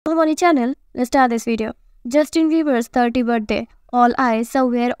Homani channel. Let's start this video. Justin Bieber's 30th birthday. All eyes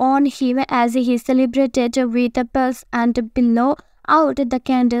were on him as he celebrated with a pulse and blew out the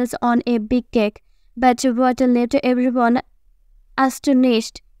candles on a big cake. But what left everyone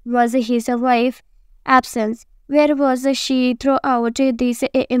astonished was his wife's absence. Where was she throughout these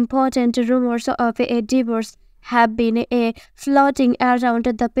important rumors of a divorce have been floating around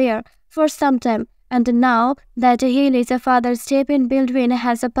the pair for some time? And now that Hailey's father, Stephen Baldwin,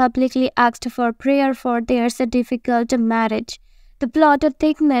 has publicly asked for prayer for their difficult marriage, the plot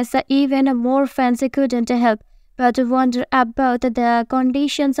thickness even more fans couldn't help but wonder about the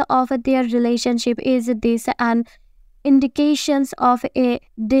conditions of their relationship. Is this an indication of a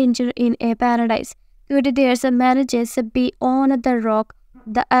danger in a paradise? Could their marriages be on the rock?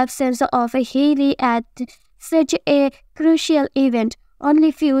 The absence of Hailey at such a crucial event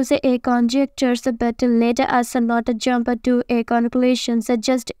only fuels conjectures, but let us not jump to conclusions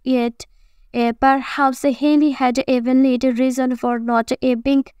just yet. Perhaps Hailey had a valid reason for not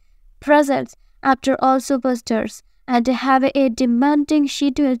being present. After all, superstars and have a demanding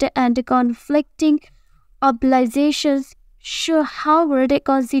schedule and conflicting obligations. Sure, however,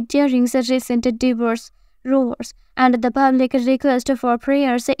 considering the recent divorce rumors and the public request for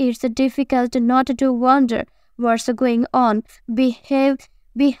prayers, it's difficult not to wonder what's going on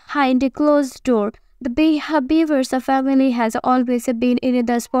behind a closed door. The Beaver's family has always been in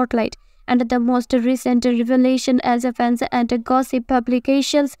the spotlight, and the most recent revelation as fans and gossip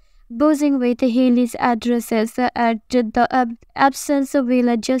publications buzzing with Hailey's addresses at the absence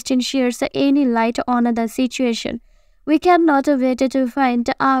will Justin shares any light on the situation. We cannot wait to find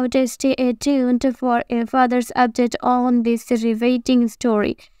out. Stay tuned for a further update on this riveting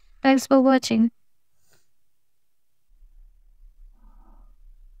story. Thanks for watching.